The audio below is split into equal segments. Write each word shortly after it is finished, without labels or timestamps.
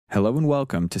Hello and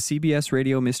welcome to CBS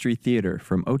Radio Mystery Theater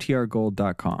from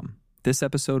OTRGold.com. This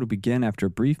episode will begin after a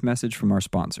brief message from our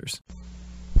sponsors.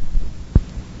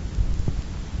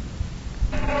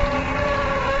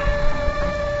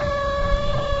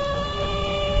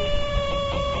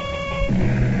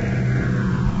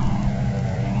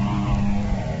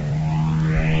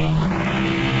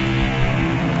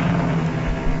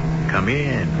 Come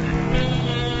in.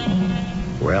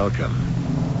 Welcome.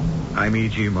 I'm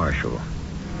E.G. Marshall.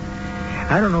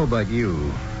 I don't know about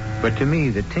you, but to me,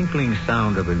 the tinkling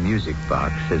sound of a music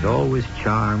box has always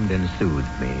charmed and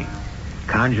soothed me,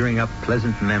 conjuring up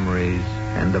pleasant memories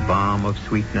and the balm of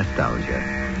sweet nostalgia.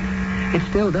 It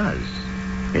still does,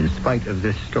 in spite of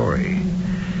this story.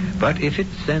 But if it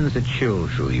sends a chill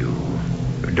through you,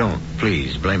 don't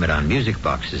please blame it on music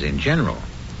boxes in general.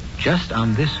 Just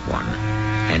on this one,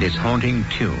 and its haunting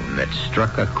tune that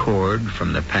struck a chord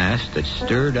from the past that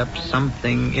stirred up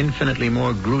something infinitely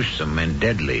more gruesome and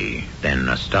deadly than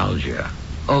nostalgia.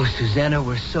 Oh, Susanna,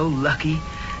 we're so lucky.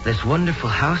 This wonderful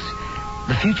house.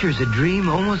 The future is a dream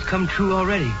almost come true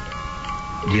already.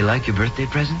 Do you like your birthday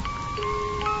present?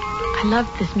 I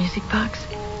love this music box.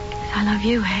 I love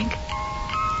you, Hank.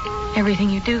 Everything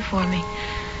you do for me.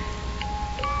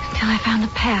 Until I found the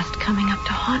past coming up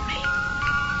to haunt me.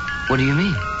 What do you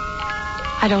mean?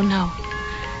 I don't know.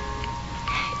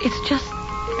 It's just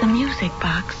the music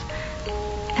box.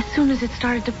 As soon as it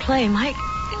started to play, my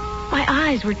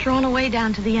eyes were drawn away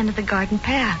down to the end of the garden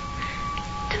path,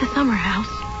 to the summer house,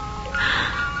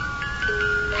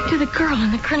 and to the girl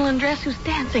in the crinoline dress who's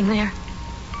dancing there.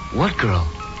 What girl?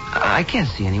 I can't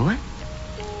see anyone.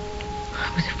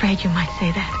 I was afraid you might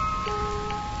say that.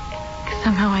 'Cause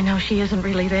somehow I know she isn't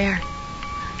really there.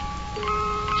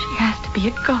 She has to be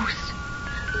a ghost.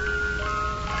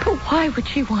 But why would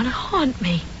she want to haunt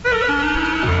me?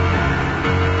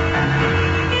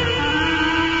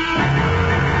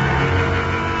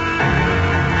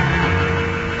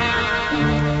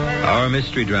 Our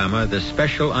mystery drama, The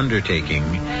Special Undertaking,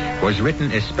 was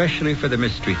written especially for the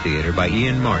Mystery Theater by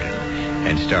Ian Martin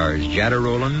and stars Jada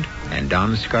Rowland and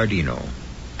Don Scardino.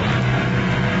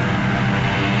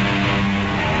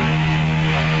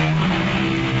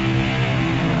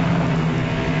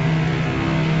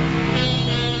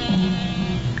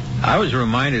 I was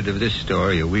reminded of this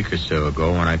story a week or so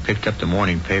ago when I picked up the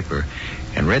morning paper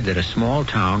and read that a small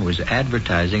town was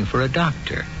advertising for a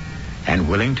doctor and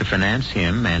willing to finance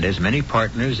him and as many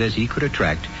partners as he could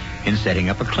attract in setting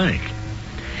up a clinic.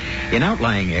 In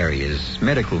outlying areas,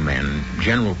 medical men,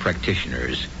 general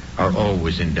practitioners, are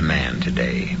always in demand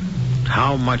today.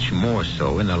 How much more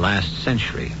so in the last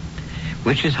century?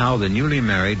 Which is how the newly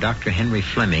married Dr. Henry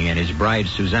Fleming and his bride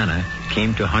Susanna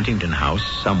came to Huntington House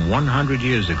some 100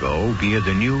 years ago via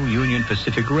the new Union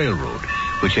Pacific Railroad,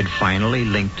 which had finally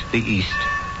linked the East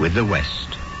with the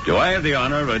West. Do I have the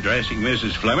honor of addressing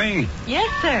Mrs. Fleming? Yes,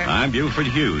 sir. I'm Buford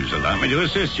Hughes. Allow me to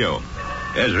assist you.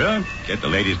 Ezra, get the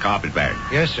lady's carpet bag.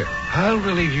 Yes, sir. I'll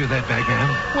relieve you of that bag, ma'am.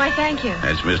 Why, thank you.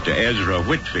 That's Mr. Ezra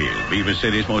Whitfield, Beaver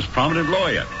City's most prominent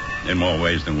lawyer, in more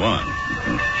ways than one.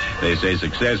 They say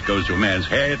success goes to a man's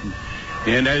head.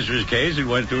 In Ezra's case, it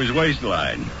went to his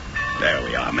waistline. There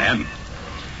we are, ma'am.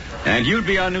 And you'd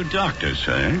be our new doctor,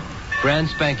 sir. Brand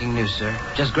spanking new, sir.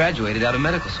 Just graduated out of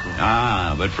medical school.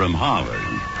 Ah, but from Harvard.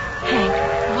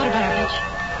 Hank, what about our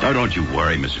hitch? Oh, don't you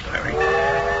worry, Mrs. Fleming.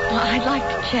 Well, I'd like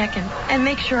to check and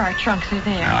make sure our trunks are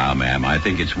there. Ah, ma'am, I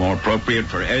think it's more appropriate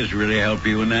for Ezra to help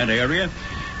you in that area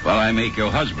while I make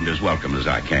your husband as welcome as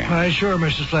I can. Why, sure,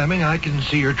 Mrs. Fleming. I can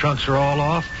see your trunks are all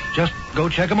off. Just go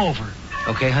check them over.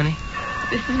 Okay, honey?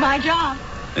 This is my job.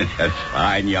 A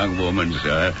fine young woman,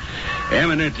 sir.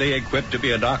 Eminently equipped to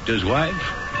be a doctor's wife.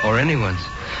 Or anyone's.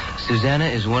 Susanna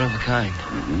is one of a kind.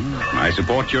 Mm-hmm. I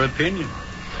support your opinion.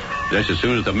 Just as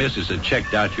soon as the missus has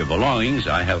checked out your belongings,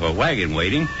 I have a wagon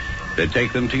waiting to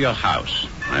take them to your house.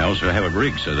 I also have a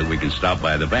rig so that we can stop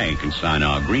by the bank and sign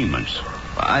our agreements.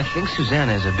 I think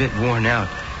Susanna is a bit worn out.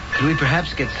 Could we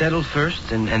perhaps get settled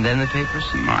first and then the papers?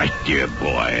 My dear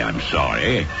boy, I'm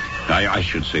sorry. I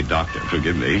should say doctor.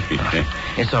 Forgive me.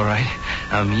 It's all right.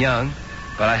 I'm young,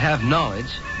 but I have knowledge.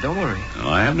 Don't worry. Well,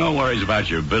 I have no worries about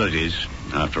your abilities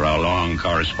after our long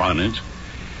correspondence.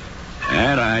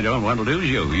 And I don't want to lose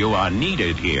you. You are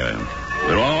needed here.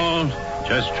 We'll all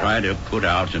just try to put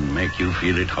out and make you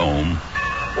feel at home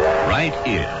right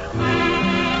here.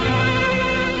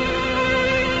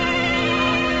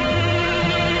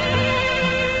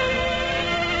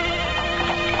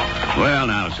 Well,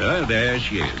 now, sir, there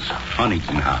she is.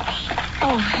 Huntington House.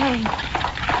 Oh, Hank,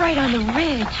 right on the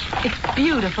ridge. It's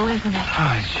beautiful, isn't it?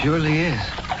 Oh, it surely is.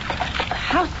 The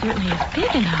house certainly is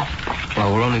big enough.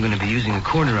 Well, we're only going to be using a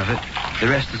corner of it. The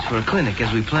rest is for a clinic,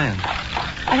 as we planned.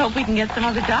 I hope we can get some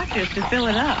other doctors to fill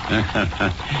it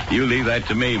up. You leave that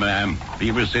to me, ma'am.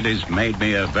 Beaver City's made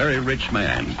me a very rich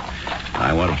man.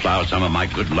 I want to plow some of my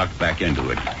good luck back into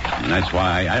it. And that's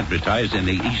why I advertised in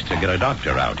the East to get a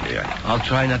doctor out here. I'll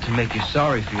try not to make you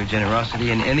sorry for your generosity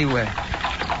in any way.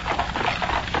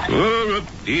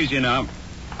 Easy now.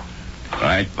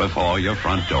 Right before your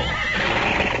front door. Oh,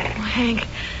 Hank,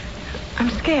 I'm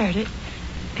scared.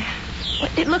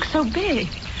 It looks so big.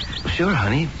 Sure,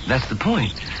 honey. That's the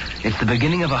point. It's the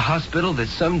beginning of a hospital that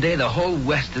someday the whole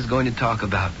West is going to talk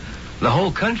about. The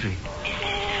whole country.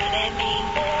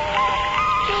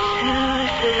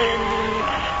 Susan,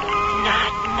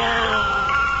 not now.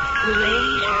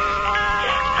 Later.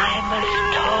 I must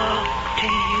talk to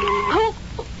you. Oh,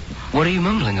 What are you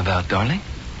mumbling about, darling?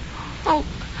 oh,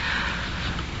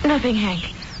 nothing,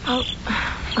 Hank.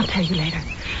 I'll tell you later.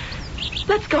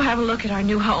 Let's go have a look at our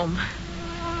new home.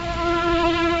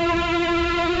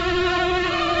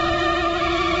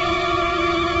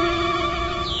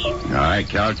 I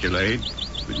calculate,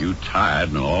 with you tired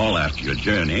and all after your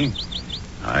journey,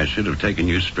 I should have taken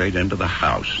you straight into the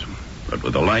house. But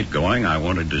with the light going, I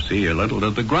wanted to see a little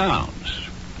of the grounds.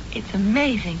 It's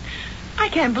amazing. I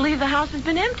can't believe the house has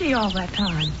been empty all that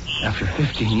time. After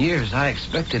 15 years, I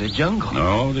expected a jungle.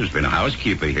 No, there's been a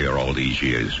housekeeper here all these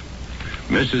years.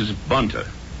 Mrs. Bunter.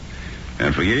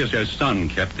 And for years, her son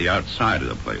kept the outside of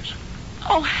the place.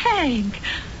 Oh, Hank,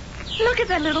 look at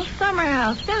that little summer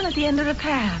house down at the end of the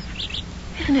path.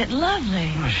 Isn't it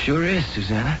lovely? Oh, sure is,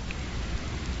 Susanna.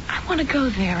 I want to go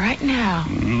there right now.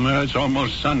 It's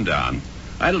almost sundown.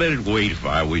 I'd let it wait if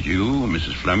I was you,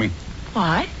 Mrs. Fleming.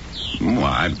 Why?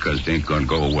 Why, because they ain't going to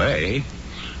go away.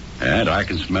 And I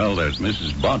can smell that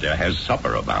Mrs. Bunter has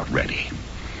supper about ready.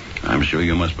 I'm sure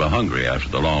you must be hungry after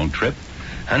the long trip.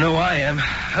 I know I am.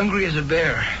 Hungry as a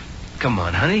bear. Come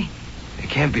on, honey. It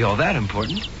can't be all that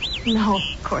important. No,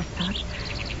 of course not.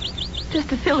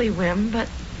 Just a silly whim, but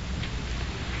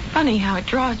funny how it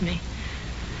draws me.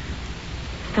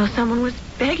 As though someone was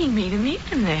begging me to meet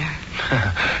them there.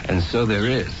 And so there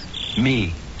is.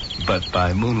 Me, but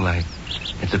by moonlight.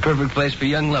 It's a perfect place for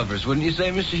young lovers, wouldn't you say,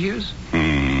 Mr. Hughes?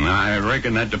 I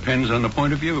reckon that depends on the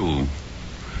point of view.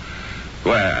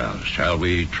 Well, shall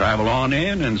we travel on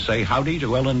in and say howdy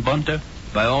to Ellen Bunter?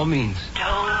 By all means.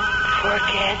 Don't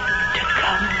forget to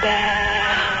come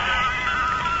back.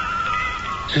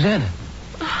 Susanna,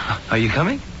 are you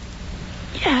coming?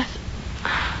 Yes.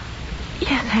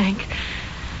 Yes, Hank.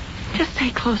 Just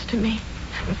stay close to me.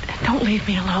 Don't leave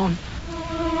me alone.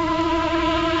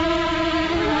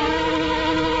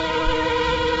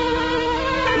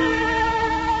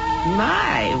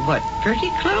 My, what pretty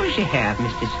clothes you have,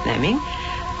 Mrs. Fleming.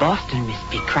 Boston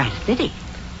must be quite a city.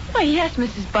 Why, yes,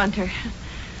 Mrs. Bunter.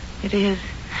 It is.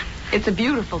 It's a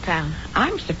beautiful town.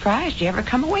 I'm surprised you ever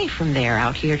come away from there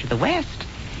out here to the west.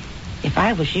 If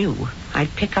I was you,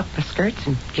 I'd pick up the skirts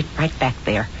and get right back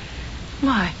there.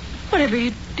 Why? Whatever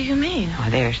do you mean? Oh,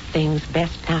 there's things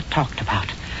best not talked about.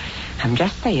 I'm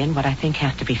just saying what I think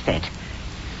has to be said.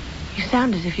 You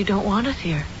sound as if you don't want us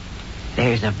here.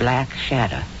 There's a black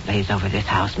shadow lays over this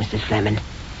house, Mrs. Fleming.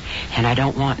 And I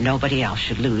don't want nobody else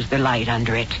should lose their light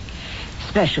under it.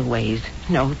 Special ways,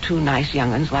 no two nice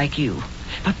young'uns like you.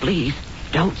 But please,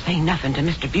 don't say nothing to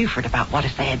Mr. Buford about what I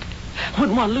said.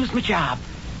 Wouldn't want to lose my job.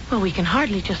 Well, we can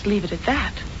hardly just leave it at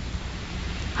that.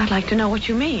 I'd like to know what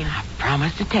you mean. I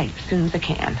promise to tell you as soon as I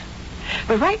can.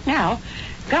 But right now,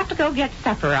 got to go get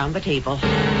supper on the table.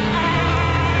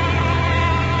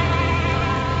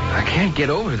 I can't get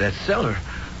over that cellar.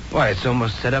 Why, it's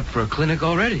almost set up for a clinic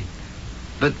already.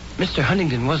 But Mr.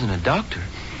 Huntington wasn't a doctor.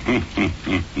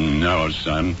 No,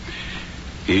 son.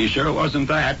 He sure wasn't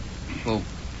that. Well,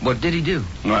 what did he do?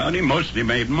 Well, he mostly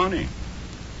made money.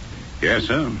 Yes,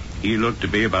 sir. He looked to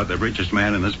be about the richest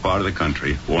man in this part of the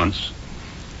country once.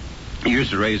 He used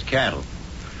to raise cattle.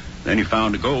 Then he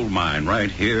found a gold mine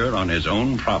right here on his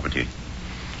own property.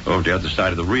 Over the other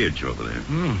side of the ridge over there.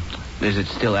 Is it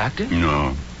still active?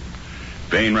 No.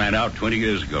 Vein ran out 20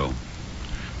 years ago.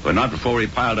 But not before he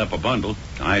piled up a bundle.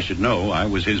 I should know. I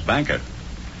was his banker.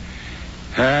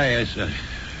 Yes,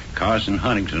 Carson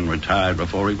Huntington retired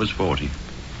before he was 40.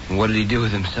 What did he do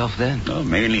with himself then? Well,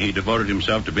 mainly he devoted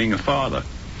himself to being a father.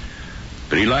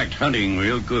 But he liked hunting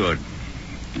real good.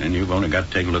 And you've only got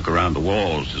to take a look around the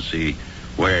walls to see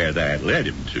where that led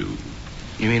him to.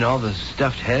 You mean all the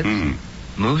stuffed heads?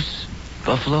 Moose,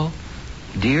 buffalo,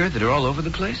 deer that are all over the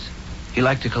place? He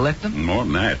liked to collect them? More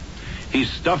than that. He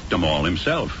stuffed them all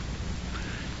himself.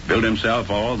 Built himself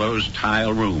all those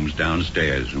tile rooms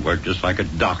downstairs and worked just like a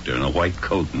doctor in a white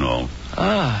coat and all.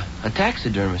 Ah, a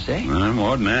taxidermist, eh?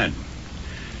 More than that.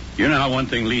 You know how one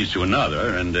thing leads to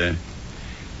another, and,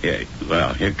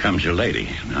 here comes your lady.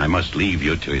 I must leave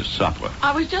you to your supper.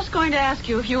 I was just going to ask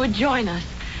you if you would join us.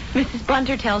 Mrs.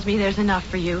 Bunter tells me there's enough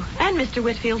for you, and Mr.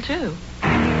 Whitfield, too.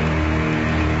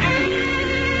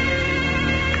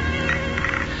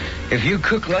 If you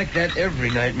cook like that every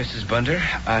night, Mrs. Bunter,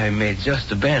 I may just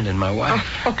abandon my wife.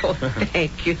 Oh,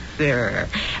 thank you, sir.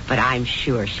 But I'm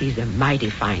sure she's a mighty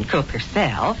fine cook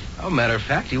herself. Oh, matter of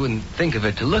fact, you wouldn't think of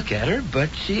it to look at her,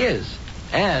 but she is.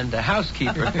 And a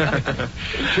housekeeper.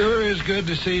 Sure is good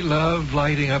to see love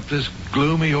lighting up this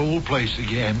gloomy old place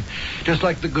again. Just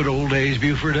like the good old days,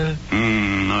 Buford, huh?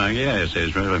 Yes,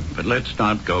 Ezra, but let's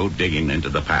not go digging into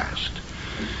the past.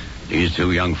 These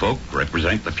two young folk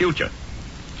represent the future.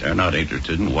 They're not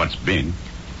interested in what's been.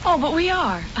 Oh, but we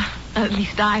are. At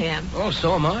least I am. Oh,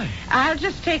 so am I. I'll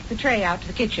just take the tray out to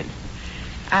the kitchen.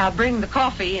 I'll bring the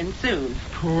coffee in soon.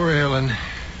 Poor Ellen.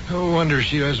 No wonder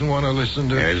she doesn't want to listen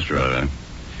to... Ezra,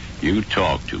 you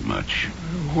talk too much.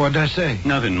 What'd I say?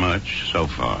 Nothing much so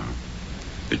far.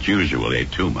 It's usually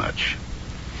too much.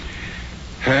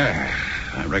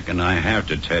 I reckon I have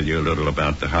to tell you a little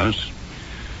about the house.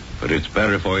 But it's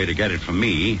better for you to get it from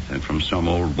me than from some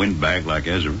old windbag like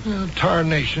Ezra.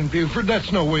 Tarnation, Buford,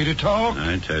 that's no way to talk.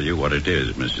 I tell you what it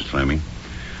is, Mrs. Fleming.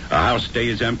 A house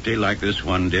stays empty like this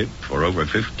one did for over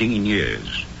 15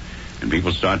 years. And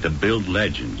people start to build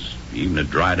legends, even a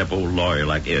dried-up old lawyer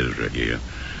like Ezra here.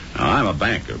 Now, I'm a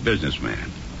banker,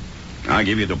 businessman. I'll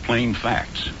give you the plain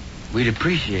facts. We'd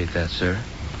appreciate that, sir.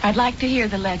 I'd like to hear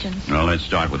the legends. Well, let's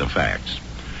start with the facts.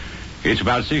 It's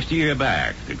about 60 years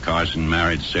back that Carson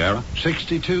married Sarah.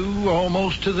 62,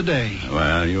 almost to the day.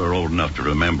 Well, you're old enough to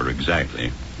remember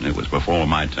exactly. It was before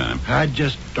my time. I'd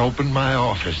just opened my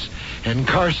office, and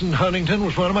Carson Huntington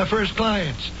was one of my first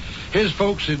clients. His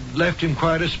folks had left him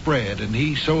quite a spread, and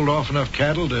he sold off enough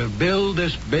cattle to build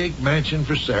this big mansion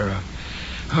for Sarah.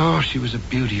 Oh, she was a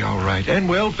beauty, all right, and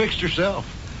well fixed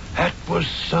herself. That was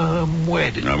some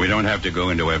wedding. No, we don't have to go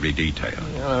into every detail.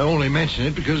 I only mention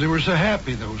it because they were so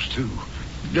happy, those two.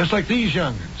 Just like these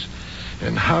young'uns.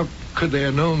 And how could they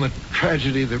have known the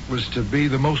tragedy that was to be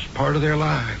the most part of their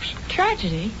lives?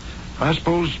 Tragedy? I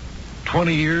suppose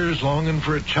 20 years longing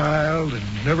for a child and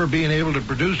never being able to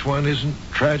produce one isn't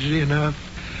tragedy enough.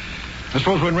 I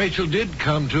suppose when Rachel did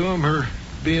come to him, her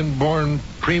being born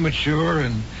premature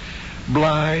and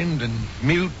blind and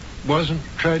mute wasn't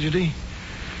tragedy.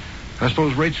 I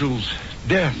suppose Rachel's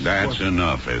death... That's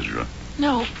enough, Ezra.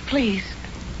 No, please.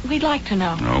 We'd like to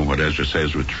know. No, what Ezra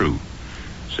says was true.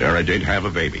 Sarah did have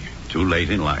a baby, too late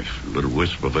in life. A little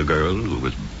wisp of a girl who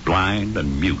was blind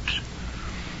and mute.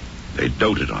 They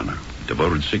doted on her,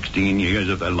 devoted 16 years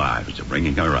of their lives to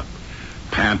bringing her up,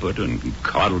 pampered and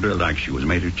coddled her like she was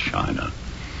made of china.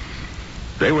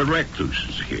 They were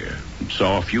recluses here and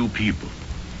saw few people.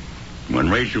 When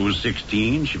Rachel was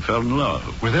 16, she fell in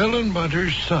love. With Ellen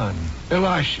Bunter's son,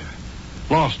 Elisha.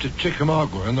 Lost at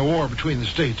Chickamauga in the war between the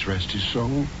states, rest his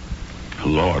soul.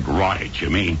 Lord rot it, you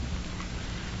mean?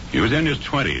 He was in his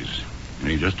 20s, and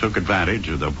he just took advantage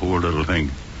of the poor little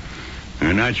thing.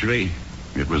 And naturally,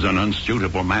 it was an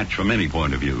unsuitable match from any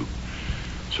point of view.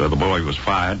 So the boy was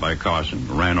fired by Carson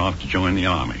and ran off to join the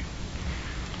army.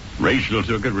 Rachel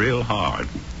took it real hard,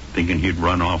 thinking he'd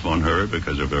run off on her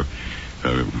because of her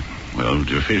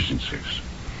deficiencies,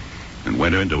 and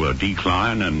went into a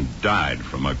decline and died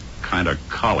from a kind of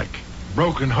colic.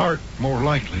 Broken heart, more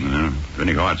likely. If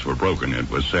any hearts were broken, it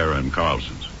was Sarah and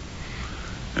Carlson's.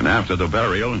 And after the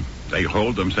burial, they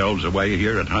holed themselves away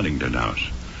here at Huntington House.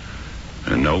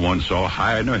 And no one saw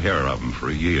hide nor hair of them for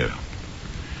a year.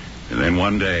 And then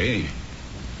one day,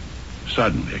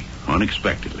 suddenly,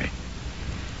 unexpectedly,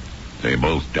 they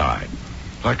both died.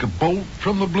 Like a bolt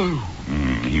from the blue.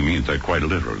 He means that quite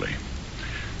literally.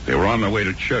 They were on their way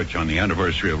to church on the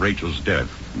anniversary of Rachel's death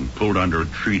and pulled under a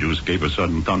tree to escape a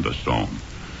sudden thunderstorm.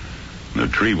 And the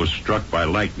tree was struck by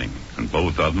lightning, and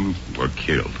both of them were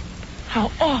killed.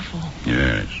 How awful.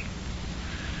 Yes.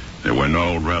 There were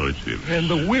no relatives. And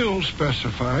the will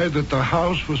specified that the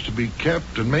house was to be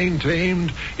kept and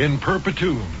maintained in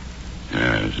perpetuum.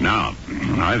 Yes. Now,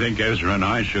 I think Ezra and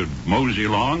I should mosey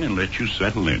along and let you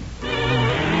settle in.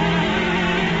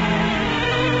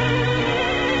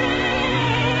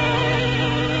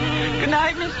 Good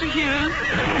night, Mr. Hughes.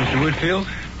 Mr. Whitfield,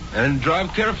 and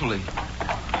drive carefully.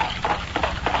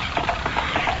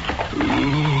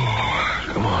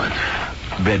 Ooh, come on.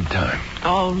 Bedtime.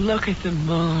 Oh, look at the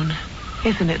moon.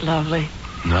 Isn't it lovely?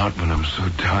 Not when I'm so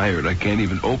tired I can't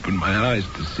even open my eyes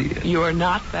to see it. You're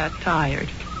not that tired.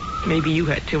 Maybe you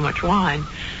had too much wine.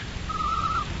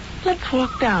 Let's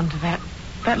walk down to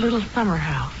that little summer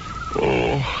house.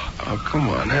 Oh, come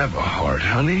on, have a heart,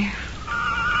 honey.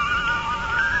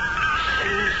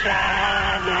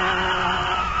 Susanna,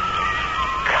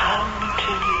 come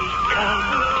to me, come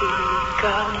to me,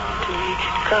 come to me,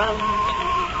 come to me, come to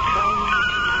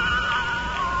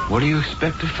me. What do you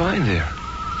expect to find there?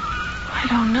 I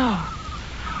don't know.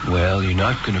 Well, you're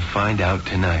not going to find out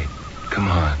tonight. Come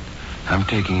on. I'm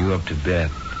taking you up to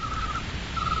bed.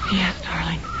 Yes,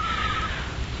 darling.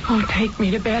 Oh, take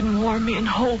me to bed and warm me and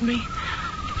hold me.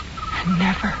 And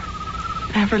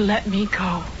never let me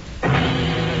go.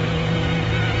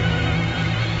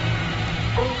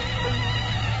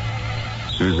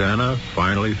 Susanna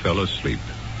finally fell asleep,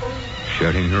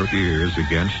 shutting her ears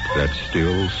against that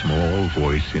still, small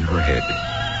voice in her head.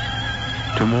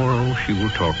 Tomorrow she will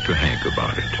talk to Hank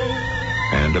about it,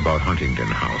 and about Huntington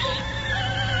House.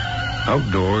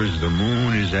 Outdoors, the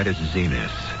moon is at its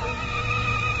zenith.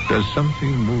 Does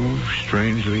something move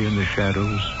strangely in the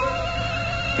shadows?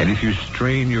 And if you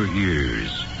strain your ears,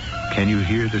 can you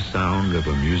hear the sound of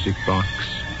a music box?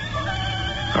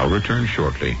 I'll return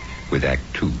shortly with Act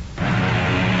 2.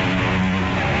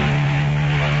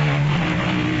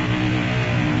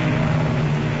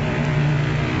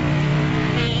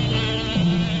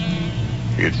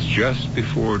 It's just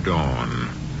before dawn,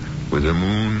 with the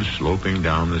moon sloping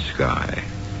down the sky,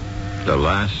 the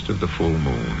last of the full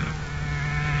moon.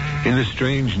 In the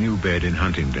strange new bed in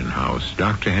Huntington House,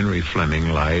 Dr. Henry Fleming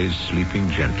lies sleeping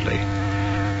gently.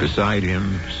 Beside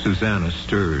him, Susanna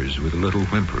stirs with little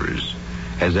whimpers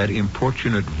as that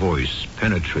importunate voice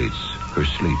penetrates her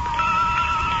sleep.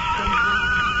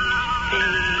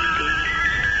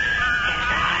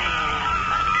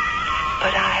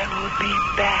 But I will be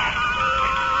back.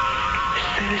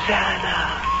 Susanna,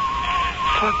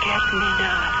 forget me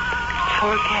not.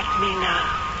 Forget me not.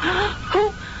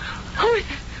 Who is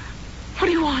this? What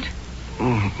do you want?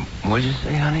 What'd you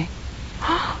say, honey?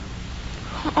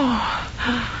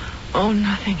 Oh,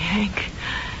 nothing, Hank.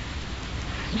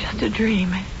 It's just a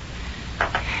dream.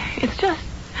 It's just...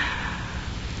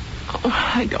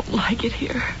 Oh, I don't like it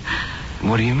here.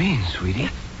 What do you mean, sweetie?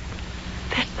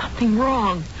 There's something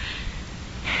wrong.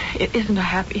 It isn't a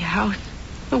happy house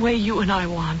the way you and I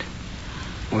want.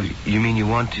 Well, you mean you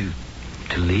want to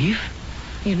leave?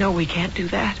 You know we can't do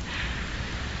that.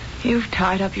 You've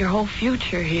tied up your whole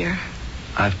future here.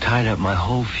 I've tied up my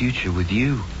whole future with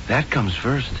you. That comes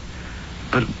first.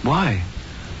 But why?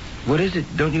 What is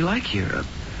it don't you like here?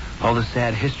 All the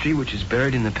sad history which is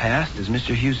buried in the past, as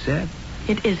Mr. Hughes said?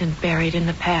 It isn't buried in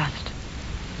the past.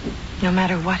 No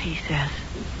matter what he says.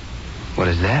 What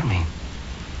does that mean?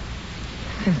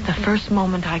 Since the first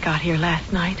moment I got here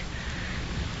last night,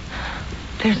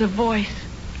 there's a voice.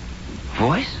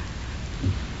 Voice?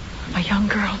 A young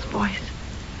girl's voice.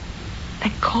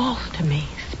 That calls to me,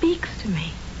 speaks to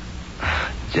me.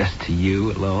 Just to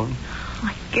you alone?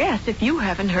 I guess, if you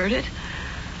haven't heard it.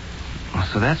 Well,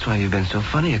 so that's why you've been so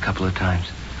funny a couple of times.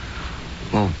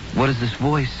 Well, what does this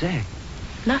voice say?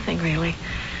 Nothing, really.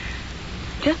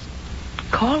 Just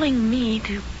calling me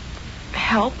to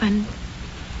help and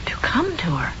to come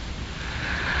to her.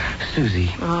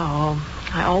 Susie. Oh,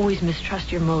 I always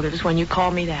mistrust your motives when you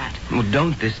call me that. Well,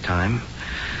 don't this time.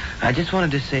 I just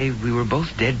wanted to say we were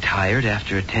both dead tired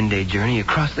after a 10-day journey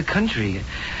across the country.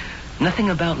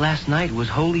 Nothing about last night was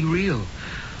wholly real.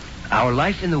 Our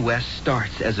life in the West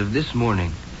starts as of this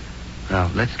morning.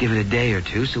 Now, let's give it a day or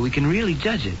two so we can really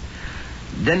judge it.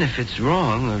 Then if it's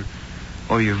wrong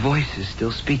or your voices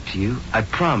still speak to you, I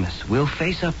promise we'll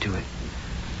face up to it.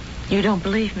 You don't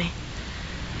believe me.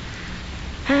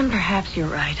 And perhaps you're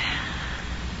right.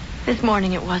 This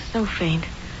morning it was so faint,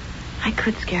 I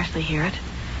could scarcely hear it.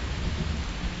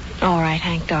 All right,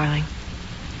 Hank, darling.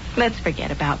 Let's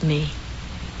forget about me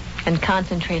and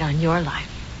concentrate on your life.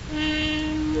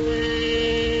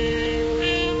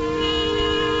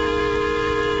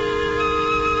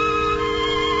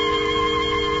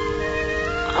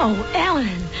 Oh,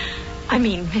 Ellen. I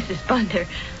mean, Mrs. Bunter.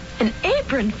 An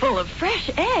apron full of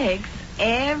fresh eggs.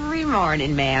 Every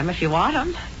morning, ma'am, if you want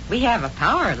 'em. We have a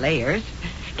power of layers.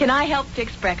 Can I help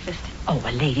fix breakfast? Oh,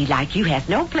 a lady like you has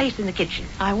no place in the kitchen.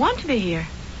 I want to be here.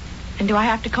 And do I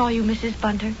have to call you Mrs.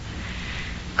 Bunter?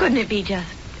 Couldn't it be just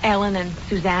Ellen and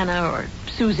Susanna or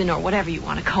Susan or whatever you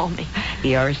want to call me?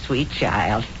 You're a sweet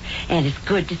child, and it's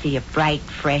good to see a bright,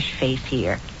 fresh face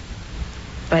here.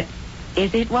 But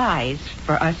is it wise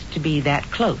for us to be that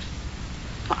close?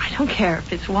 Well, I don't care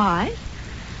if it's wise.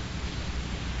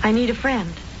 I need a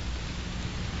friend.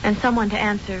 And someone to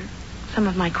answer some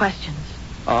of my questions.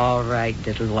 All right,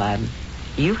 little one.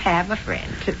 You have a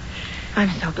friend.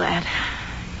 I'm so glad.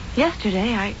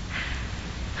 Yesterday,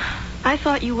 I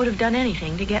thought you would have done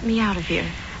anything to get me out of here.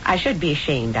 I should be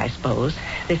ashamed, I suppose.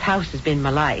 This house has been my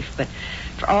life, but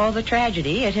for all the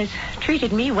tragedy, it has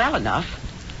treated me well enough.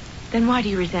 Then why do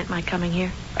you resent my coming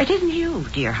here? It isn't you,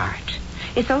 dear heart.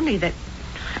 It's only that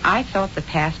I thought the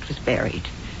past was buried.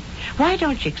 Why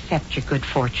don't you accept your good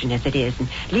fortune as it is and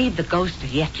leave the ghost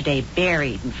of yesterday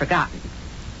buried and forgotten?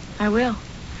 I will.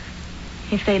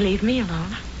 If they leave me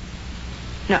alone.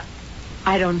 No,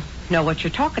 I don't know what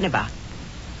you're talking about.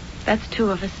 That's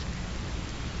two of us.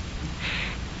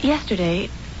 Yesterday,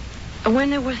 when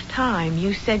there was time,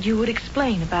 you said you would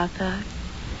explain about the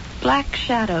black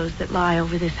shadows that lie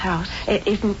over this house. It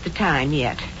isn't the time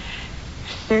yet.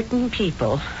 Certain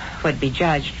people would be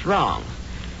judged wrong.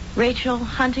 Rachel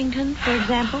Huntington, for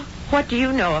example? What do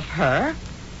you know of her?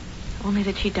 Only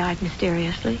that she died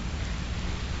mysteriously.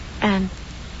 And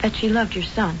that she loved your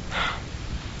son.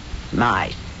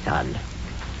 My son.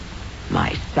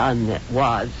 My son that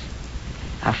was.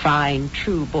 A fine,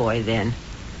 true boy then,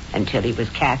 until he was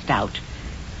cast out.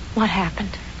 What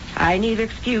happened? I neither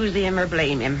excuse him or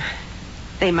blame him.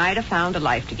 They might have found a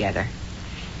life together.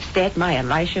 Instead, my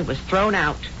Elisha was thrown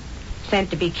out,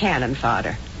 sent to be cannon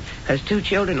fodder, because two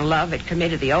children of love had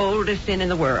committed the oldest sin in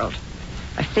the world,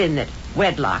 a sin that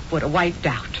wedlock would have wiped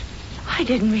out. I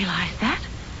didn't realize that.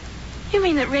 You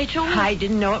mean that Rachel... I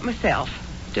didn't know it myself,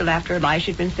 till after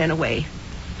Elisha had been sent away,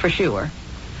 for sure.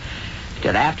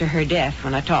 Till after her death,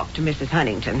 when I talked to Mrs.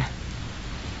 Huntington.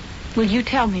 Will you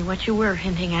tell me what you were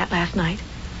hinting at last night?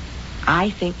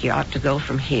 I think you ought to go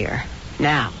from here,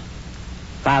 now,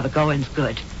 while the going's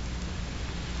good.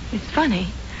 It's funny.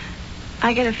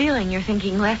 I get a feeling you're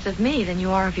thinking less of me than you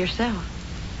are of yourself.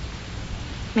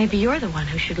 Maybe you're the one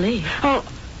who should leave. Oh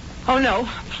no,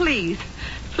 please.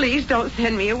 Please don't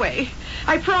send me away.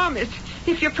 I promise.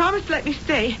 If you promise to let me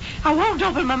stay, I won't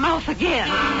open my mouth again.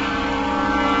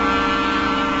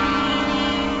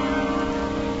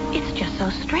 It's just so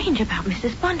strange about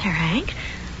Mrs. Bunter, Hank.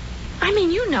 I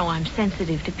mean, you know I'm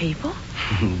sensitive to people.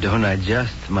 Don't I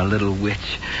just, my little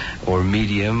witch, or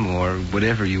medium, or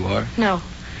whatever you are? No.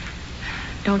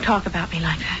 Don't talk about me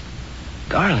like that.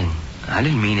 Darling, I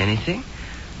didn't mean anything.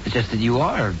 It's just that you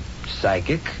are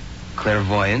psychic,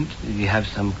 clairvoyant. You have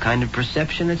some kind of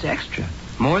perception that's extra,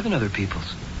 more than other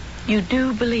people's. You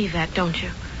do believe that, don't you?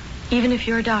 Even if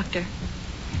you're a doctor.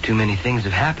 Too many things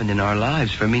have happened in our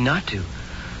lives for me not to.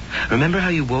 Remember how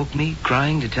you woke me,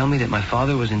 crying to tell me that my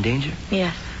father was in danger?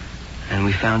 Yes. And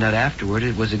we found out afterward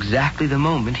it was exactly the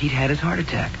moment he'd had his heart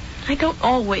attack. I don't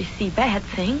always see bad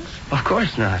things. Of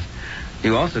course not.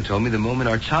 You also told me the moment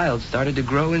our child started to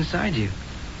grow inside you.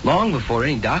 Long before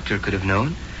any doctor could have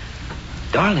known.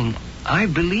 Darling, I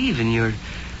believe in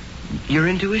your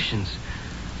intuitions.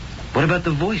 What about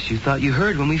the voice you thought you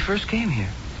heard when we first came here?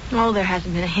 Oh, there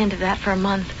hasn't been a hint of that for a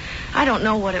month. I don't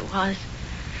know what it was.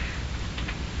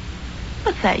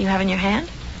 What's that you have in your hand?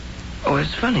 Oh,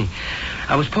 it's funny.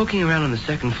 I was poking around on the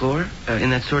second floor,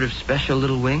 in that sort of special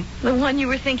little wing. The one you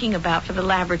were thinking about for the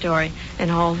laboratory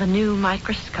and all the new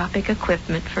microscopic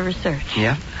equipment for research.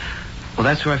 Yeah? Well,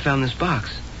 that's where I found this box,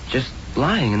 just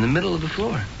lying in the middle of the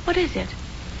floor. What is it?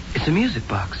 It's a music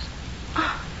box.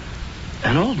 Oh.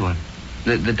 An old one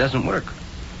that doesn't work.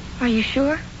 Are you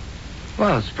sure?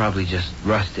 Well, it's probably just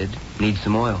rusted, needs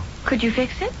some oil. Could you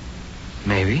fix it?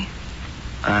 Maybe.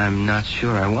 I'm not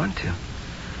sure I want to.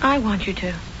 I want you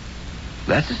to.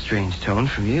 That's a strange tone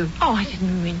from you. Oh, I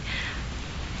didn't mean...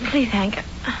 Please, Hank.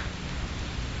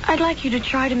 I'd like you to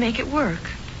try to make it work.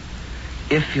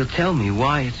 If you'll tell me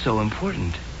why it's so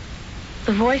important.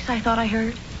 The voice I thought I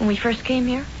heard when we first came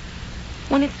here,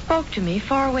 when it spoke to me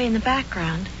far away in the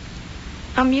background,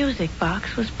 a music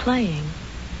box was playing.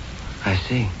 I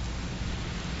see.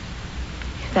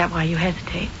 Is that why you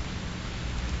hesitate?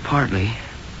 Partly.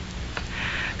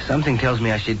 Something tells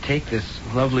me I should take this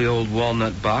lovely old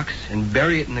walnut box and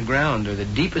bury it in the ground or the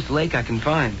deepest lake I can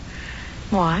find.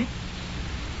 Why?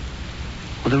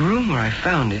 Well, the room where I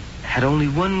found it had only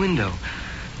one window,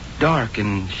 dark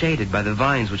and shaded by the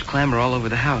vines which clamber all over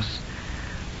the house.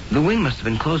 The wing must have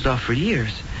been closed off for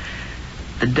years.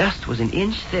 The dust was an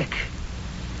inch thick.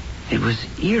 It was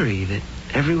eerie that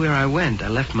everywhere I went, I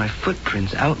left my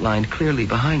footprints outlined clearly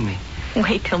behind me.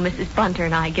 Wait till Mrs. Bunter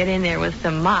and I get in there with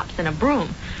some mops and a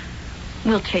broom.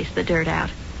 We'll chase the dirt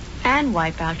out and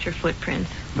wipe out your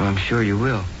footprints. Oh, I'm sure you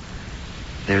will.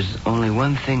 There's only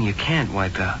one thing you can't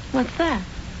wipe out. What's that?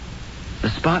 The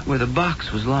spot where the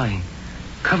box was lying,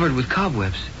 covered with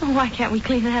cobwebs. Well, why can't we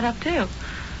clean that up, too?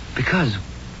 Because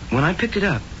when I picked it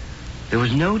up, there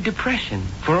was no depression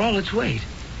for all its weight.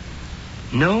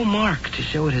 No mark to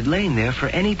show it had lain there for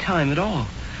any time at all.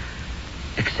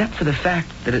 Except for the fact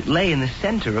that it lay in the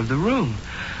center of the room,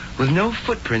 with no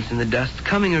footprints in the dust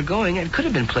coming or going. It could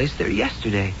have been placed there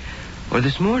yesterday or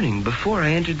this morning before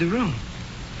I entered the room.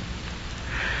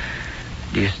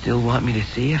 Do you still want me to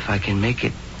see if I can make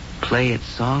it play its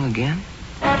song again?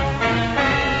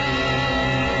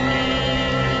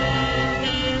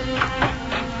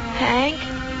 Hank?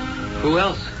 Who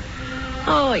else?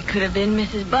 Oh, it could have been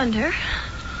Mrs. Bunter.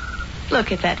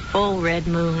 Look at that full red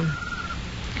moon.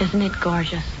 Isn't it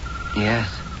gorgeous? Yes.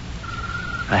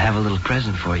 I have a little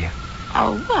present for you.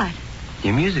 Oh, what?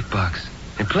 Your music box.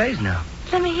 It plays now.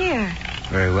 Let me hear.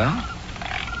 Very well.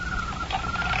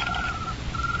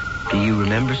 Do you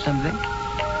remember something?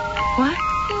 What?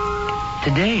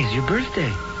 Today is your birthday.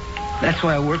 That's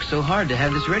why I worked so hard to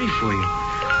have this ready for you.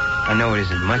 I know it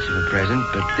isn't much of a present,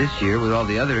 but this year, with all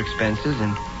the other expenses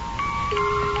and...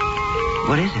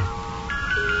 What is it?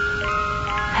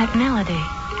 That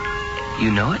melody.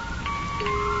 You know it?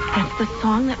 That's the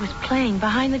song that was playing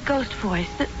behind the ghost voice.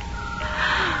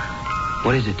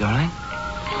 What is it, darling?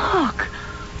 Look.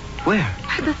 Where?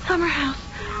 At the summer house.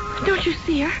 Don't you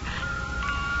see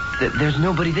her? There's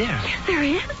nobody there. Yes, there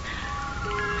is.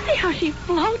 See how she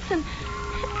floats and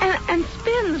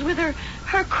spins with her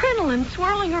crinoline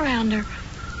swirling around her.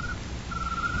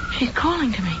 She's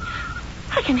calling to me.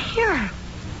 I can hear her.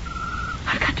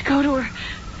 I've got to go to her.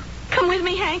 Come with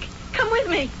me, Hank. Come with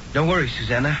me. Don't worry,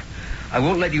 Susanna. I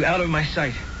won't let you out of my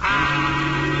sight.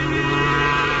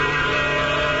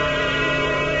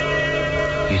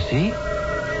 You see?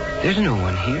 There's no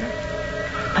one here.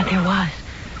 But there was.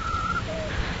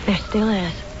 There still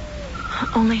is.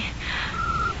 Only...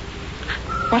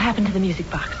 What happened to the music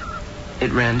box?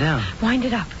 It ran down. Wind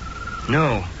it up.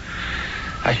 No.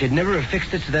 I should never have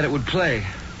fixed it so that it would play.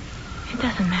 It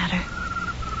doesn't matter.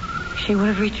 She would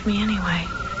have reached me anyway.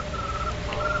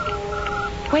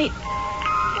 Wait.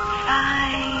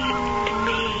 Find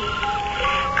me.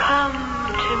 Come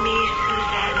to me,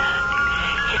 Susanna.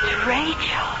 It's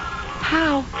Rachel.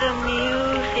 How? The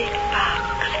music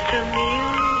box. The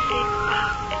music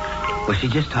box. Was she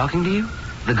just talking to you?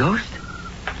 The ghost?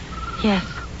 Yes.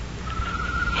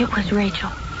 It was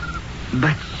Rachel.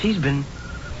 But she's been...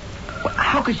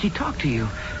 How could she talk to you?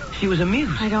 She was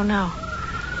amused. I don't know.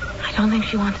 I don't think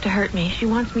she wants to hurt me. She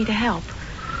wants me to help.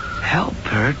 Help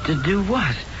her to do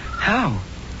what? How?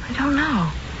 I don't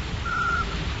know.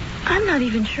 I'm not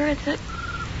even sure it's a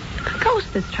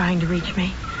ghost that's trying to reach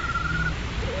me.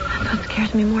 That's what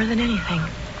scares me more than anything.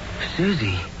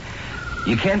 Susie,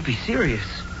 you can't be serious.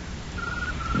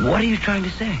 What are you trying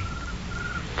to say?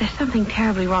 There's something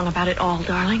terribly wrong about it all,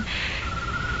 darling.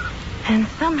 And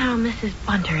somehow Mrs.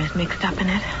 Bunter is mixed up in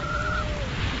it.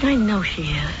 I know she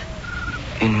is.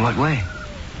 In what way?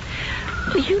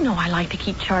 Well, you know I like to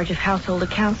keep charge of household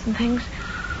accounts and things.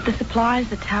 The supplies,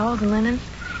 the towels and linens,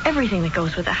 everything that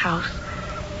goes with the house.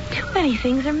 Too many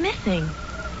things are missing.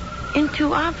 In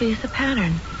too obvious a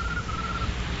pattern.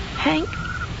 Hank,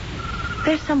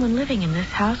 there's someone living in this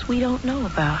house we don't know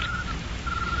about.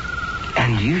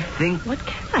 And you think... What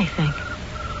can I think?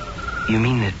 You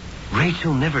mean that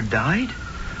Rachel never died?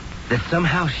 That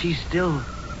somehow she's still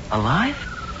alive?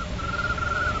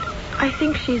 I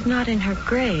think she's not in her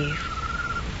grave.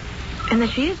 And that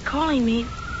she is calling me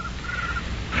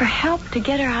for help to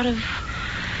get her out of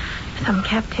some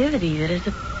captivity that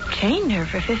has chained her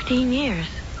for 15 years.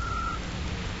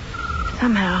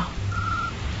 Somehow,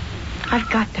 I've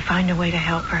got to find a way to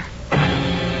help her.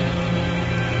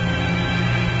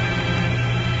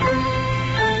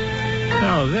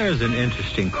 Now, there's an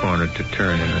interesting corner to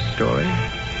turn in a story.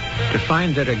 To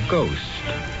find that a ghost,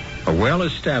 a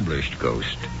well-established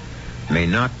ghost, may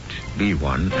not be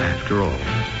one after all.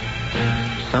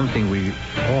 Something we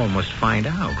all must find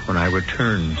out when I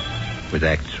return with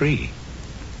Act 3.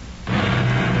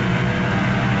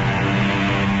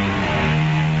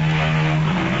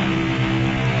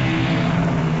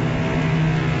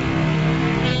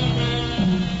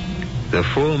 The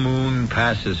full moon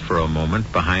passes for a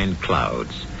moment behind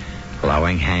clouds,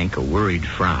 allowing Hank a worried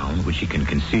frown which he can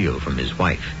conceal from his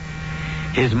wife.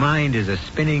 His mind is a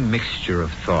spinning mixture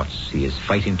of thoughts he is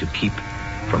fighting to keep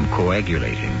from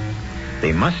coagulating.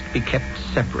 They must be kept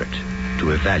separate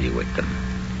to evaluate them.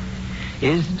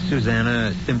 Is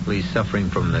Susanna simply suffering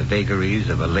from the vagaries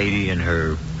of a lady in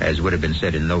her, as would have been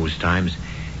said in those times,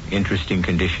 interesting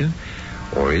condition?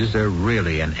 Or is there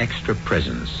really an extra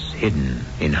presence hidden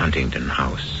in Huntington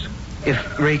House?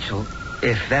 If Rachel,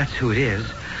 if that's who it is,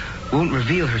 won't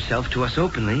reveal herself to us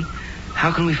openly,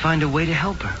 how can we find a way to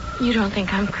help her? You don't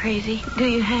think I'm crazy, do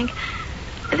you, Hank?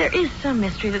 There is some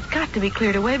mystery that's got to be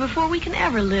cleared away before we can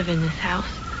ever live in this house.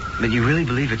 But you really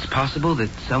believe it's possible that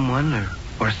someone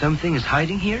or something is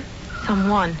hiding here?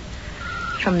 Someone.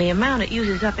 from the amount it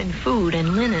uses up in food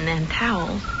and linen and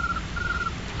towels.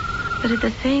 But at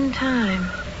the same time,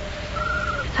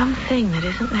 something that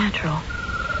isn't natural.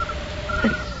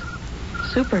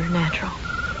 That's supernatural.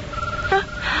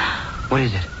 What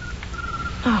is it?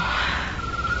 Oh,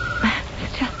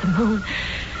 it's just the moon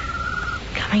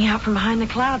coming out from behind the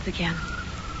clouds again.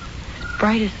 As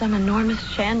bright as some enormous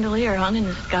chandelier hung in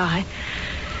the sky.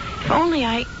 If only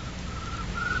I...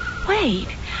 Wait.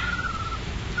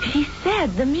 She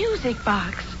said the music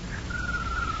box.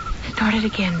 Start it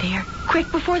again, dear. Quick,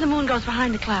 before the moon goes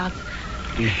behind the clouds.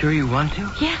 You sure you want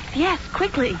to? Yes,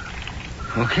 quickly.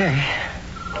 Okay.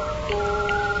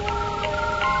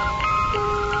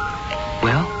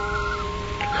 Well?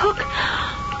 Look.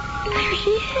 There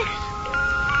she is.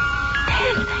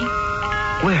 Dancing.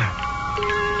 Where?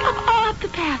 Up the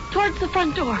path, towards the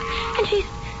front door. And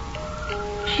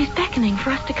she's beckoning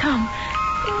for us to come.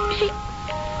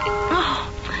 Oh.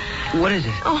 What is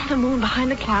it? Oh, the moon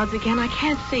behind the clouds again. I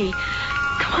can't see.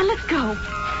 Come on, let's go.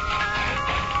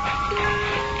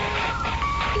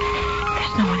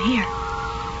 There's no one here.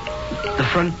 The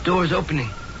front door's opening.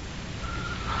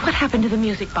 What happened to the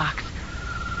music box?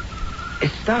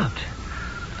 It stopped.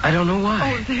 I don't know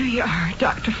why. Oh, there you are,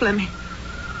 Dr. Fleming.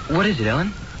 What is it, Ellen?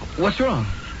 What's wrong?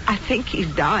 I think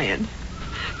he's dying.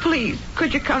 Please,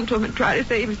 could you come to him and try to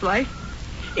save his life?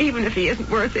 Even if he isn't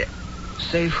worth it.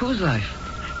 Save whose life?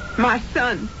 My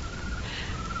son.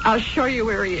 I'll show you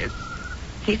where he is.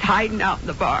 He's hiding out in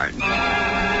the barn.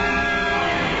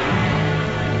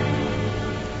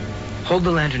 Hold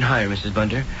the lantern higher, Mrs.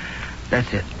 Bunter.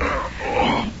 That's it.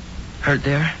 Hurt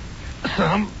there?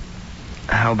 Some.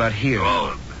 How about here?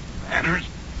 Oh, that hurts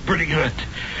pretty good.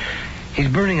 He's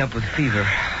burning up with fever.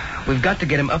 We've got to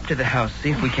get him up to the house,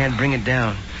 see if we can't bring it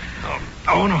down.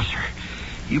 Oh, no, sir.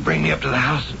 You bring me up to the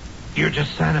house and you're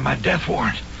just signing my death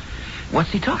warrant.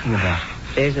 What's he talking about?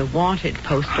 There's a wanted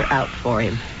poster out for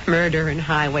him. Murder and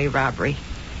highway robbery.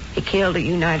 He killed a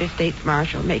United States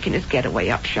Marshal making his getaway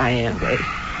up Cheyenne Way.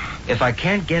 If I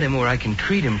can't get him where I can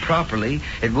treat him properly,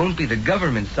 it won't be the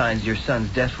government signs your son's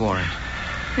death warrant.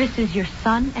 This is your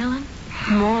son, Ellen?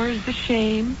 More's the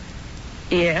shame.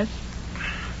 Yes.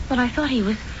 But I thought he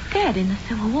was dead in the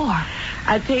Civil War.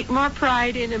 I'd take more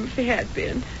pride in him if he had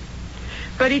been.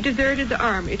 But he deserted the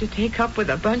army to take up with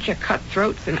a bunch of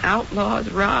cutthroats and outlaws,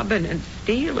 robbing and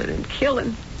stealing and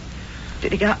killing. Till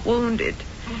he got wounded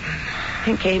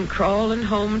and came crawling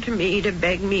home to me to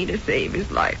beg me to save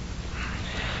his life.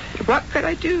 What could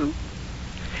I do?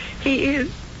 He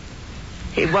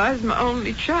was my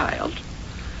only child.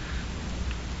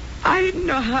 I didn't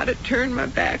know how to turn my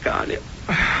back on him.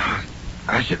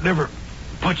 I should never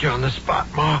put you on the spot,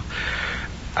 Ma.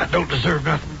 I don't deserve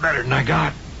nothing better than I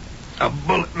got. A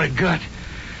bullet in the gut.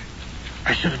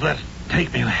 I should have let it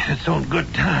take me its own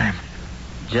good time.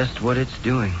 Just what it's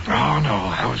doing. Oh, no.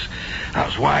 I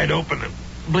was wide open and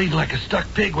bleeding like a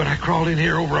stuck pig when I crawled in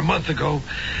here over a month ago.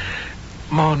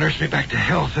 Ma nursed me back to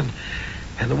health, and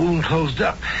the wound closed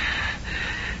up.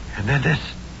 And then this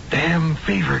damn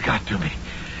fever got to me.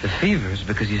 The fever's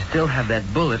because you still have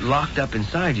that bullet locked up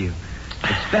inside you.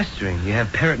 It's festering. You have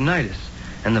peritonitis.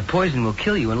 And the poison will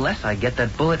kill you unless I get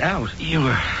that bullet out. You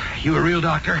a real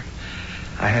doctor?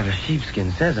 I have a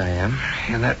sheepskin, says I am.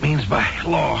 And that means by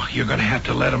law you're going to have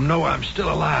to let them know I'm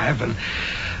still alive, and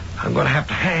I'm going to have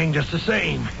to hang just the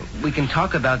same. We can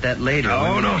talk about that later.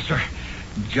 Oh, no, sir.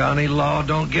 Johnny Law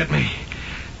don't get me.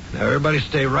 Now, everybody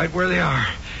stay right where they are.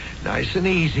 Nice and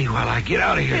easy while I get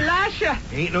out of here. Elisha!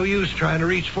 Ain't no use trying to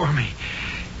reach for me.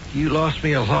 You lost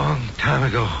me a long time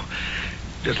ago.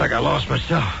 Just like I lost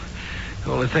myself.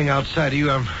 The only thing outside of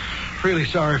you I'm really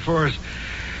sorry for is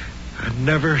I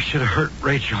never should have hurt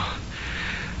Rachel.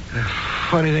 The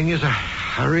funny thing is,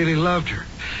 I really loved her.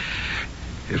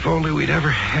 If only we'd ever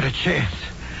had a chance.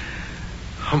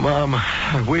 Oh, Mom,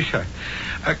 I wish I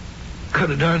could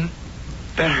have done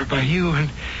better by you and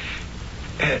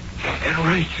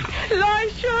Rachel.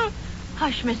 Elisha!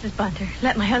 Hush, Mrs. Bunter.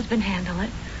 Let my husband handle it.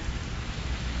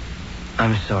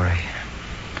 I'm sorry.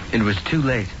 It was too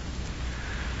late.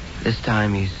 This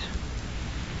time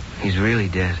he's really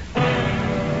dead.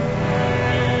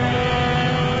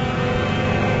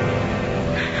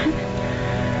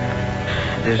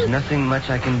 There's nothing much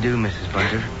I can do, Mrs.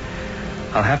 Bunter.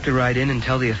 I'll have to ride in and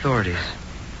tell the authorities.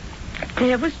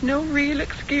 There was no real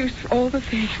excuse for all the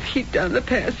things he'd done the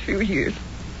past few years.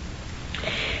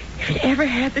 If he'd ever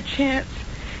had the chance,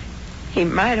 he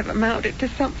might have amounted to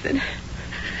something.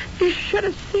 You should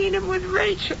have seen him with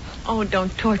Rachel. Oh,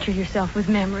 don't torture yourself with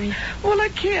memories. Well, I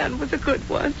can with the good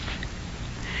ones.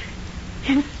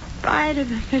 In spite of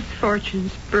the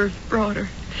misfortunes birth brought her,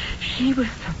 She was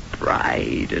so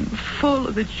bright and full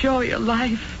of the joy of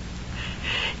life.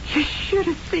 You should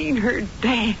have seen her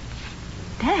dance.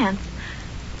 Dance?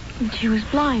 She was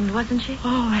blind, wasn't she?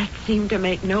 Oh, that seemed to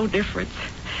make no difference.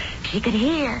 She could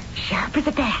hear, sharp as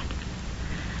a bat.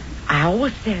 I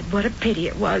always said what a pity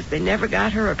it was they never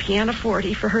got her a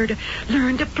pianoforte for her to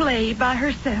learn to play by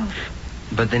herself.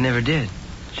 But they never did.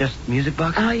 Just music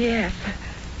box? Oh, yes.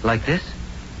 Like this?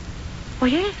 Well,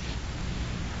 yes.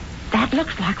 That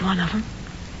looks like one of them.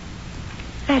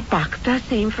 That box does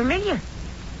seem familiar.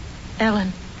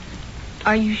 Ellen,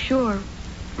 are you sure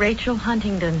Rachel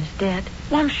Huntington is dead?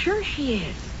 Well, I'm sure she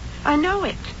is. I know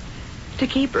it. To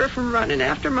keep her from running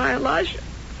after my Elijah.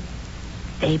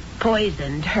 They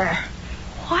poisoned her.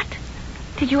 What?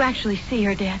 Did you actually see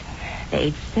her dead?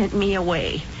 They'd sent me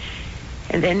away.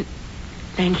 And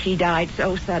then she died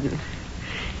so sudden.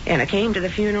 And I came to the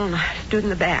funeral and I stood in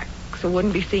the back so it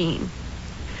wouldn't be seen.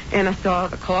 And I saw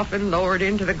the coffin lowered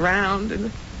into the ground and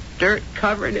the dirt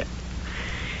covering it.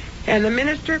 And the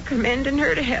minister commending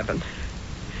her to heaven.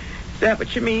 Is that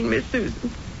what you mean, Miss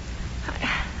Susan?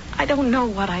 I don't know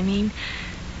what I mean.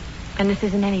 And this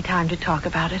isn't any time to talk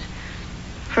about it.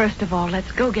 First of all,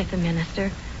 let's go get the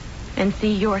minister and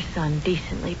see your son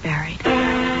decently buried.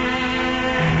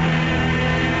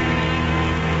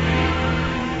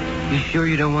 You sure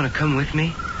you don't want to come with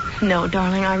me? No,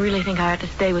 darling, I really think I ought to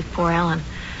stay with poor Ellen.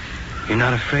 You're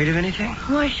not afraid of anything?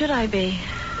 Why should I be?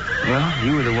 Well,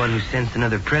 you were the one who sensed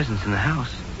another presence in the house.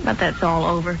 But that's all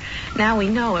over. Now we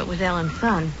know it was Ellen's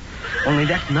son. Only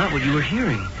that's not what you were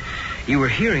hearing. You were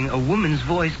hearing a woman's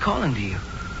voice calling to you.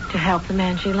 To help the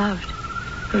man she loved,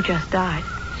 who just died.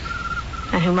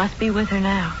 And who must be with her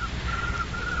now.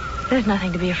 There's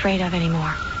nothing to be afraid of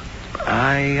anymore.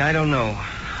 I don't know.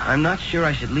 I'm not sure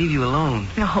I should leave you alone.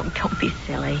 Oh, don't be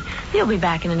silly. You'll be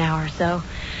back in an hour or so.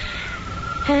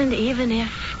 And even if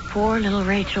poor little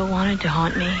Rachel wanted to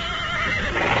haunt me,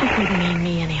 she couldn't mean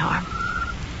me any harm.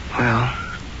 Well,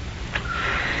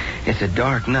 it's a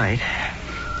dark night.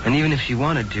 And even if she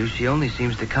wanted to, she only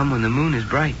seems to come when the moon is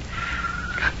bright.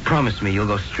 Promise me you'll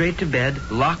go straight to bed,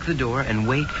 lock the door, and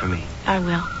wait for me. I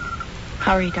will.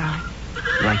 Hurry, darling.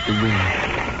 Like the wind.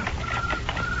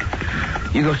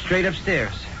 You go straight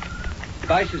upstairs.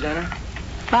 Bye, Susanna.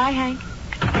 Bye, Hank.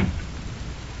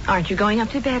 Aren't you going up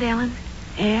to bed, Ellen?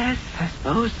 Yes, I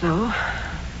suppose so.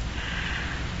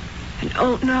 I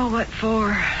don't know what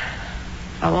for.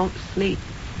 I won't sleep.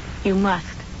 You must.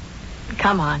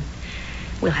 Come on.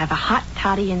 We'll have a hot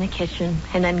toddy in the kitchen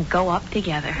and then go up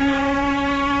together.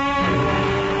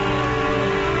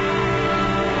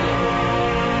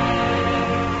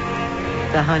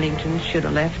 The Huntingtons should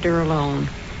have left her alone.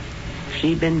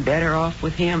 She'd been better off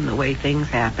with him the way things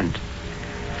happened.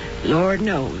 Lord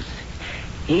knows,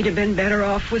 he'd have been better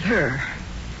off with her.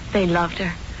 They loved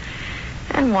her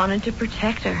and wanted to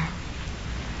protect her.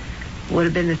 Would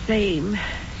have been the same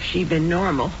if she'd been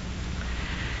normal.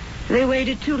 They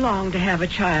waited too long to have a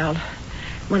child.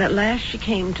 When at last she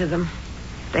came to them,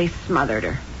 they smothered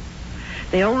her.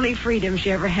 The only freedom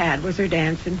she ever had was her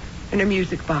dancing and her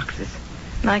music boxes.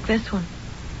 Like this one.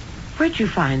 Where'd you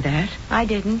find that? I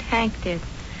didn't. Hank did.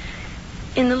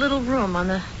 In the little room on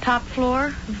the top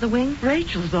floor of the wing.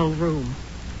 Rachel's old room.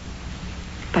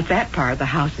 But that part of the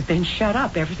house has been shut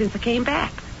up ever since I came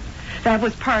back. That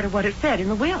was part of what it said in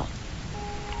the will.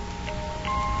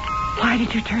 Why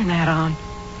did you turn that on?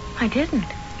 I didn't.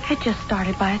 It just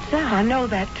started by itself. I know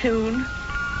that tune.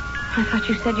 I thought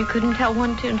you said you couldn't tell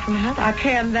one tune from another. I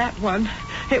can that one.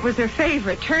 It was her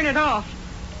favorite. Turn it off.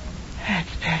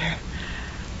 That's better.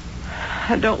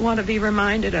 I don't want to be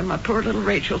reminded of my poor little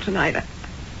Rachel tonight.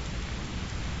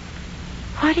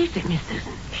 What is it, Miss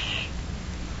Susan? Shh.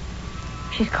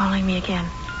 She's calling me again.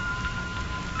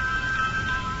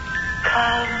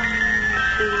 Come,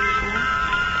 Susan.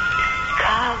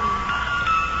 Come.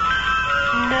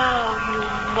 Now you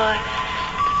must.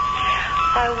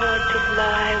 I want to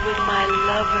lie with my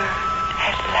lover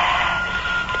at last.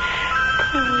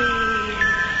 Please,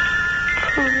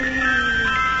 please,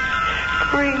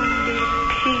 bring me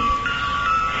peace.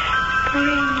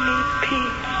 Bring me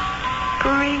peace.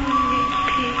 Bring me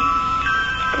peace.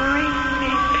 Bring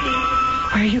me peace.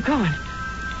 Where are you going?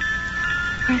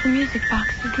 Where the music box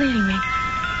is leading me.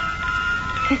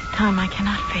 This time I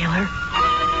cannot fail her.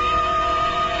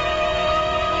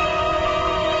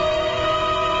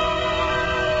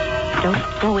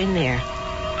 Don't go in there.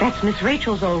 That's Miss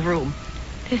Rachel's old room.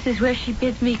 This is where she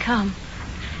bids me come.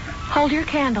 Hold your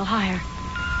candle higher.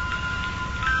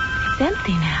 It's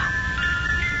empty now.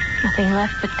 Nothing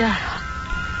left but dust.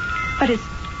 But it's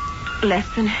less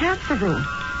than half the room.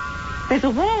 There's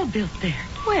a wall built there.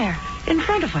 Where? In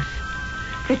front of us.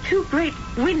 The two great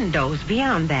windows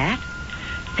beyond that.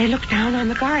 They look down on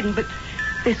the garden, but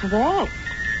this wall,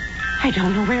 I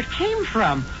don't know where it came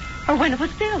from or when it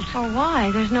was built. Or why?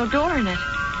 There's no door in it.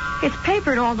 It's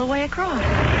papered all the way across.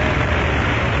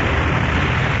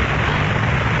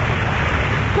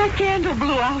 My candle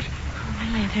blew out.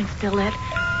 My lantern's still lit.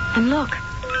 And look,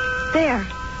 there,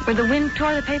 where the wind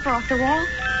tore the paper off the wall,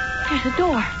 there's a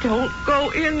door. Don't go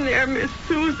in there, Miss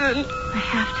Susan. I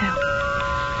have to.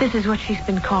 This is what she's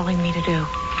been calling me to do.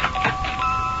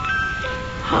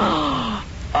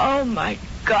 Oh, my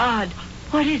God.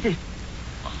 What is it?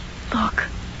 Look,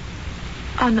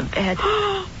 on the bed.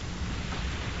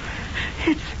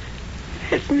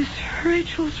 It's Miss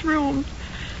Rachel's room,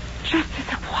 just as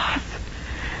it was.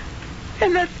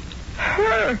 And that's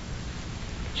her,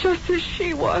 just as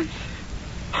she was.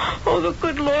 Oh, the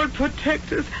good Lord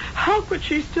protect us. How could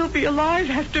she still be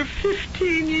alive after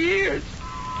 15 years?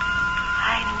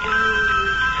 I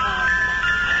knew, son.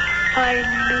 I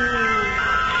knew.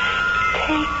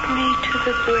 Take me to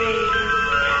the grave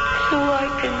so I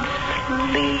can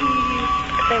sleep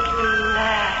at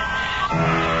last.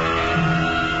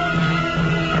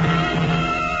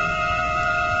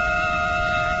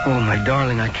 Oh, my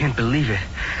darling, I can't believe it.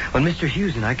 When Mr.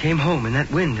 Hughes and I came home in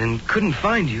that wind and couldn't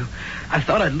find you, I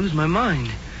thought I'd lose my mind.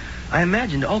 I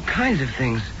imagined all kinds of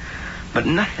things, but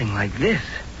nothing like this.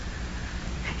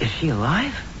 Is she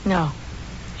alive? No,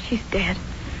 she's dead.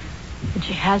 And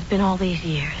she has been all these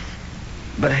years.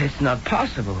 But it's not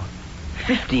possible.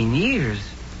 15 years.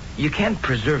 You can't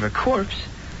preserve a corpse.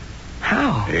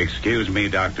 How? Excuse me,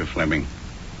 Dr. Fleming.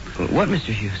 What,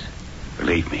 Mr. Hughes?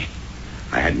 Believe me,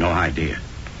 I had no idea.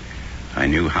 I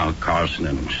knew how Carson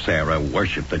and Sarah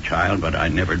worshipped the child, but I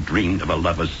never dreamed of a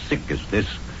love as sick as this.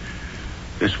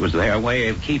 This was their way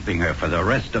of keeping her for the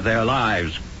rest of their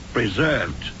lives,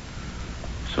 preserved,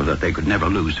 so that they could never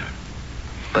lose her.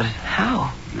 But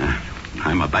how?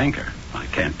 I'm a banker. I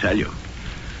can't tell you.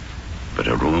 But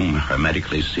a room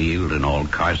hermetically sealed and all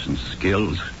Carson's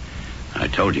skills. I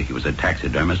told you he was a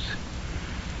taxidermist.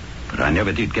 But I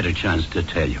never did get a chance to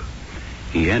tell you.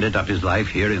 He ended up his life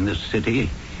here in this city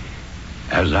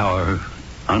as our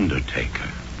undertaker.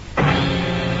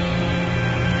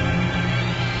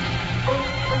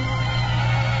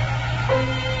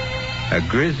 A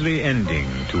grisly ending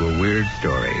to a weird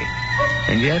story,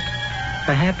 and yet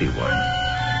a happy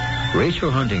one.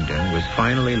 Rachel Huntington was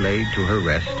finally laid to her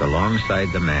rest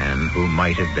alongside the man who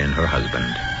might have been her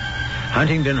husband.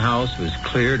 Huntington House was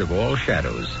cleared of all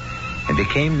shadows and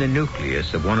became the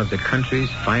nucleus of one of the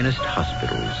country's finest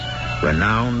hospitals,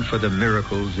 renowned for the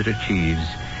miracles it achieves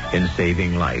in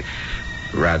saving life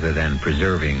rather than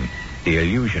preserving the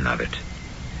illusion of it.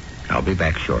 I'll be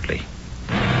back shortly.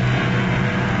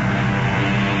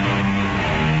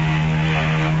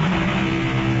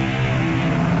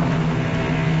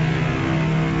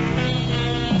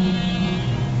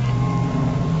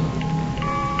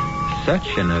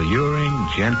 Such an alluring,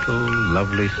 gentle,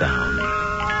 lovely sound.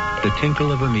 The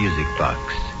tinkle of a music box.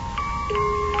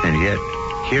 And yet,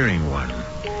 hearing one,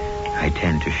 I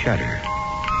tend to shudder.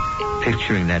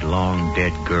 Picturing that long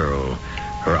dead girl,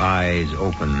 her eyes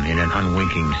open in an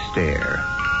unwinking stare,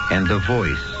 and the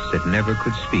voice that never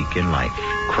could speak in life,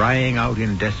 crying out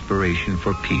in desperation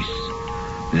for peace,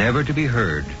 never to be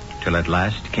heard till at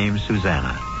last came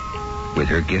Susanna, with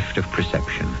her gift of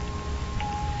perception.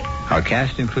 Our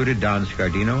cast included Don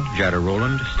Scardino, Jada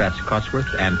Rowland, Stats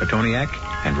Cotsworth, Ann Petoniak,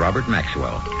 and Robert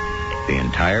Maxwell. The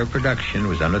entire production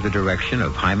was under the direction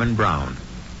of Hyman Brown.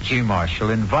 G. Marshall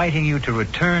inviting you to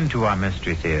return to our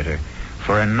Mystery Theater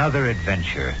for another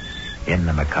adventure in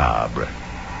the macabre.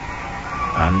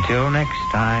 Until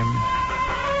next time,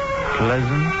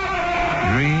 pleasant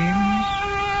dreams.